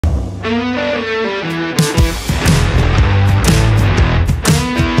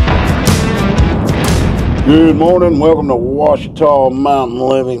Good morning. Welcome to Ouachita Mountain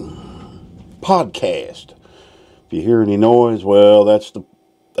Living Podcast. If you hear any noise, well, that's the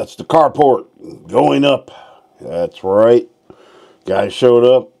carport going up. That's right. Guys showed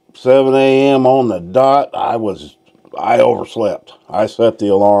up 7 a.m. on the dot. I overslept. I set the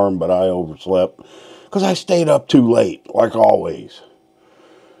alarm, but I overslept because I stayed up too late, like always.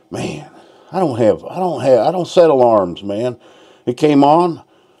 Man, I don't set alarms, man. It came on.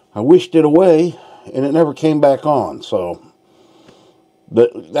 I wished it away. And it never came back on. So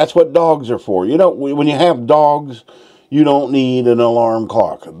that's what dogs are for. You know, when you have dogs, you don't need an alarm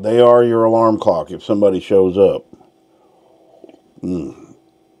clock. They are your alarm clock if somebody shows up.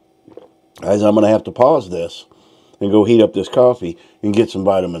 Guys, I'm going to have to pause this and go heat up this coffee and get some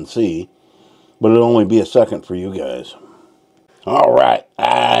vitamin C. But it'll only be a second for you guys. All right,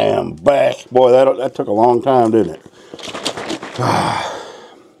 I am back. Boy, that took a long time, didn't it?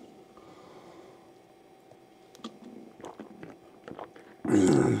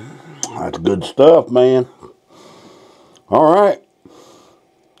 That's good stuff, man. All right.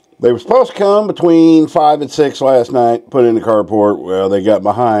 They were supposed to come between 5 and 6 last night, put in the carport. Well, they got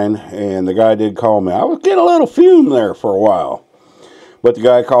behind, and the guy did call me. I was getting a little fumed there for a while. But the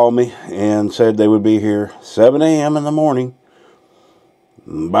guy called me and said they would be here 7 a.m. in the morning.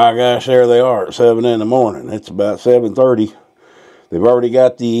 By gosh, there they are at 7 in the morning. It's about 7:30. They've already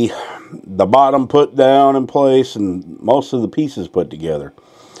got the bottom put down in place and most of the pieces put together.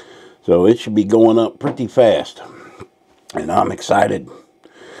 So it should be going up pretty fast. And I'm excited.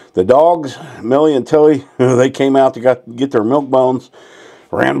 The dogs, Millie and Tilly, they came out to get their milk bones,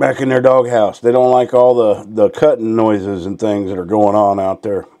 ran back in their dog house. They don't like all the cutting noises and things that are going on out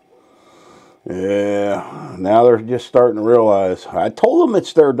there. Yeah, now they're just starting to realize. I told them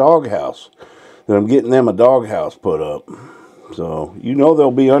it's their dog house, that I'm getting them a dog house put up. So, you know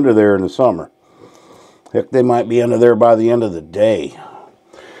they'll be under there in the summer. Heck, they might be under there by the end of the day.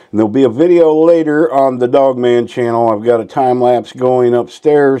 And there'll be a video later on the Dogman channel. I've got a time-lapse going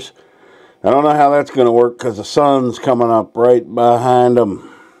upstairs. I don't know how that's going to work because the sun's coming up right behind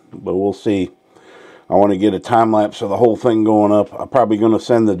them. But we'll see. I want to get a time-lapse of the whole thing going up. I'm probably going to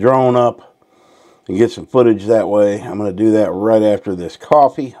send the drone up and get some footage that way. I'm going to do that right after this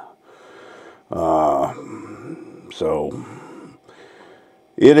coffee. So,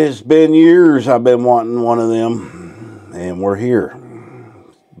 it has been years I've been wanting one of them. And we're here.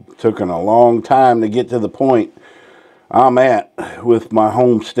 Took a long time to get to the point I'm at with my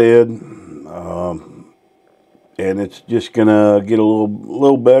homestead, and it's just gonna get a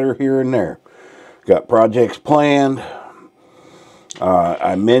little better here and there. Got projects planned.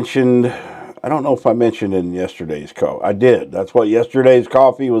 I don't know if I mentioned in yesterday's coffee. I did. That's what yesterday's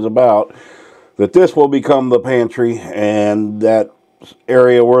coffee was about. That this will become the pantry, and that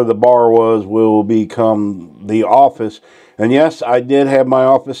area where the bar was will become the office. And yes, I did have my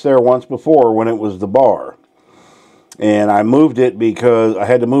office there once before when it was the bar. And I moved it because I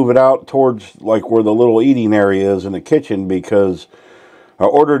had to move it out towards like where the little eating area is in the kitchen because I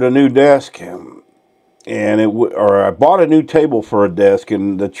ordered a new desk and I bought a new table for a desk,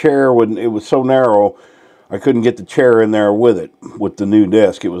 and the chair it was so narrow I couldn't get the chair in there with it. With the new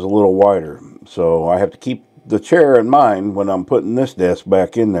desk, it was a little wider. So I have to keep the chair in mind when I'm putting this desk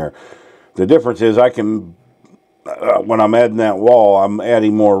back in there. The difference is I can when I'm adding that wall, I'm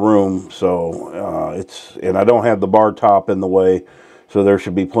adding more room, so and I don't have the bar top in the way, so there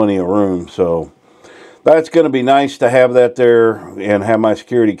should be plenty of room. So that's going to be nice to have that there and have my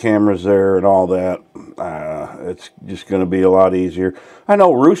security cameras there and all that. It's just going to be a lot easier. I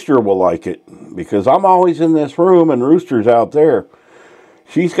know Rooster will like it because I'm always in this room and Rooster's out there.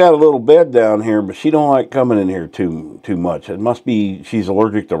 She's got a little bed down here, but she don't like coming in here too much. It must be she's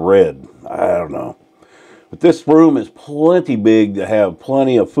allergic to red. I don't know. But this room is plenty big to have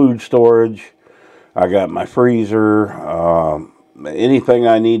plenty of food storage. I got my freezer, anything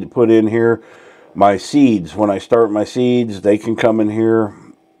I need to put in here. My seeds, when I start my seeds, they can come in here.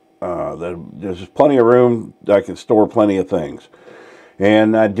 There's plenty of room. I can store plenty of things.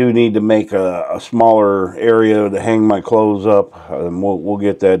 And I do need to make a smaller area to hang my clothes up, and we'll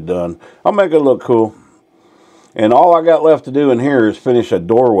get that done. I'll make it look cool. And all I got left to do in here is finish a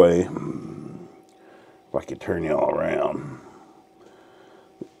doorway. If I could turn you all around.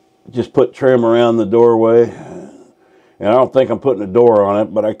 Just put trim around the doorway. And I don't think I'm putting a door on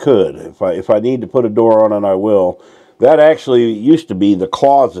it, but I could. If I need to put a door on it, I will. That actually used to be the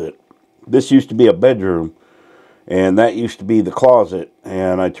closet. This used to be a bedroom. And that used to be the closet.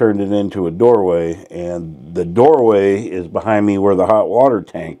 And I turned it into a doorway. And the doorway is behind me where the hot water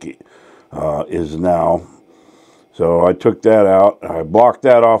tank is now. So I took that out. I blocked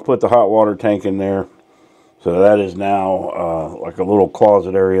that off, put the hot water tank in there. So that is now like a little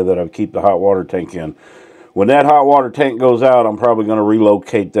closet area that I keep the hot water tank in. When that hot water tank goes out, I'm probably going to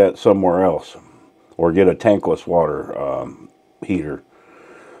relocate that somewhere else or get a tankless water heater.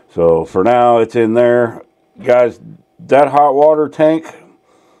 So for now, it's in there. Guys, that hot water tank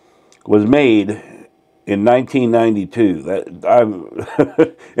was made in 1992.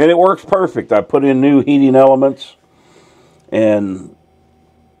 And it works perfect. I put in new heating elements, and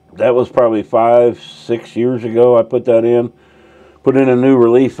that was probably 5-6 years ago I put that in. Put in a new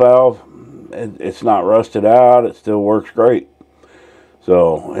relief valve. It's not rusted out. It still works great.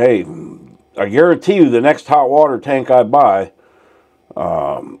 So, hey, I guarantee you the next hot water tank I buy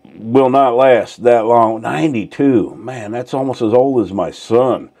will not last that long. 92. Man, that's almost as old as my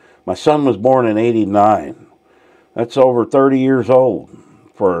son. My son was born in 89. That's over 30 years old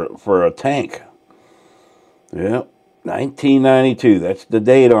for a tank. Yep, 1992. That's the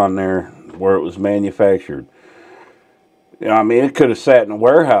date on there where it was manufactured. I mean, it could have sat in a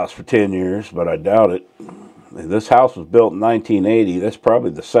warehouse for 10 years, but I doubt it. This house was built in 1980. That's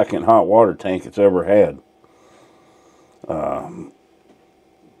probably the second hot water tank it's ever had.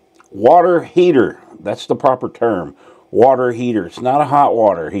 Water heater. That's the proper term. Water heater. It's not a hot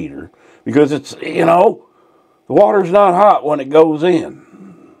water heater because it's, the water's not hot when it goes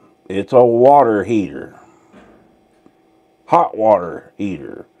in. It's a water heater. Hot water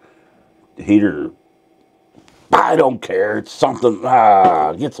heater. Heater. I don't care. It's something.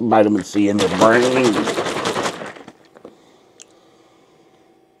 Get some vitamin C in your brain.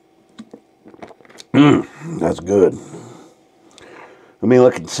 That's good. Let me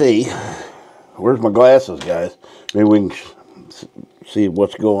look and see. Where's my glasses, guys? Maybe we can see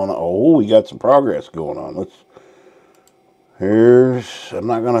what's going on. Oh, we got some progress going on. I'm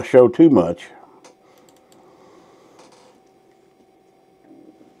not going to show too much.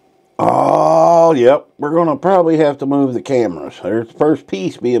 Oh, yep. We're going to probably have to move the cameras. There's the first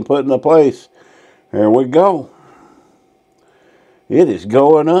piece being put into place. There we go. It is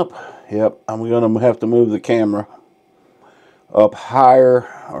going up. Yep, I'm going to have to move the camera up higher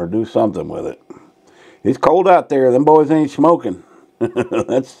or do something with it. It's cold out there. Them boys ain't smoking.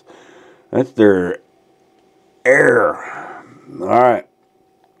 That's their air. All right.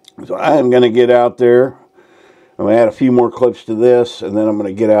 So I am going to get out there. I'm going to add a few more clips to this, and then I'm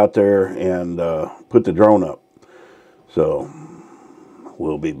going to get out there and put the drone up. So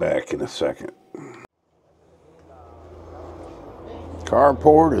we'll be back in a second.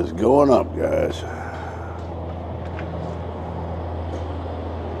 Carport is going up, guys.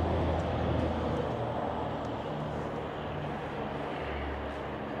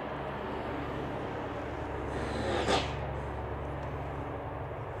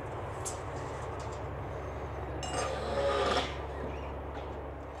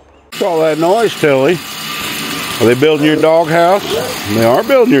 What's all that noise, Tilly? Are they building your doghouse? They are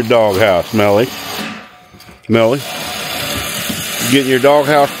building your doghouse, Melly. Melly. Getting your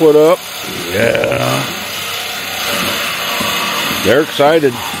doghouse put up? Yeah. They're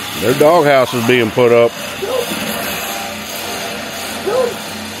excited. Their doghouse is being put up.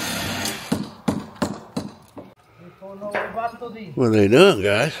 What are they doing,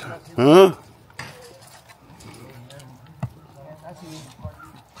 guys? Huh?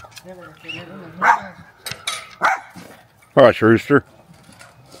 Hush, rooster.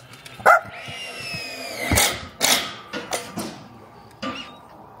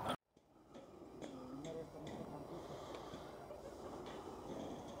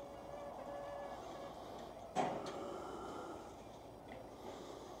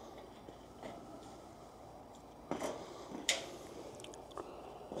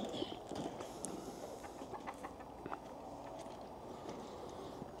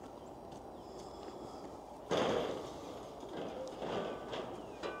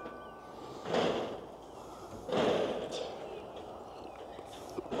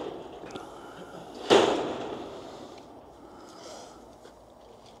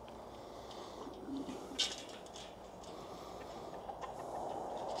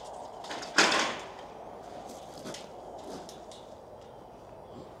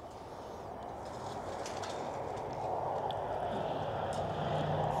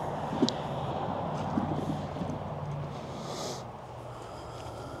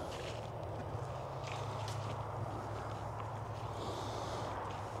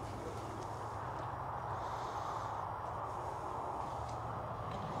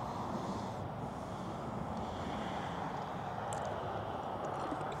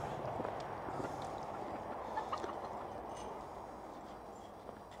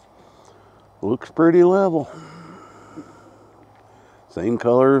 Looks pretty level. Same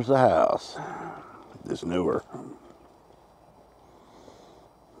color as the house. this newer.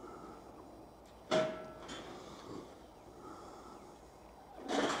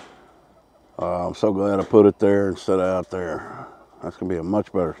 I'm so glad I put it there instead of out there. That's going to be a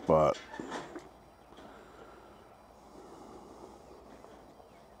much better spot.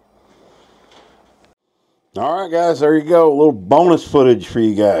 All right, guys, there you go. A little bonus footage for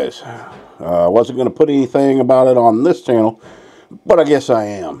you guys. I wasn't going to put anything about it on this channel, but I guess I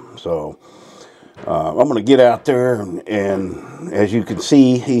am. So I'm going to get out there, and as you can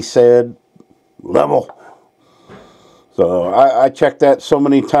see, he said level. So I checked that so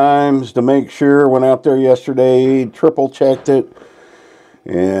many times to make sure. Went out there yesterday, triple checked it,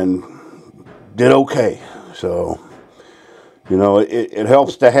 and did okay. So, you know, it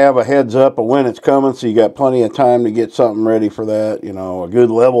helps to have a heads up of when it's coming, so you got plenty of time to get something ready for that. You know, a good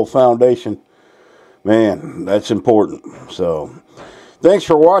level foundation, man, that's important. So thanks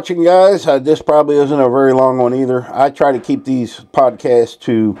for watching, guys. This probably isn't a very long one either. I try to keep these podcasts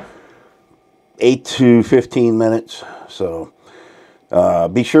to 8 to 15 minutes. So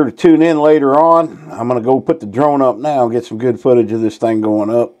be sure to tune in later on. I'm going to go put the drone up now, get some good footage of this thing going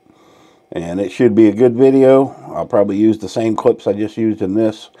up. And it should be a good video. I'll probably use the same clips I just used in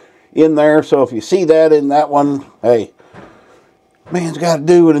this in there. So if you see that in that one, hey, man's got to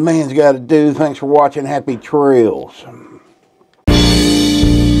do what a man's got to do. Thanks for watching. Happy trails.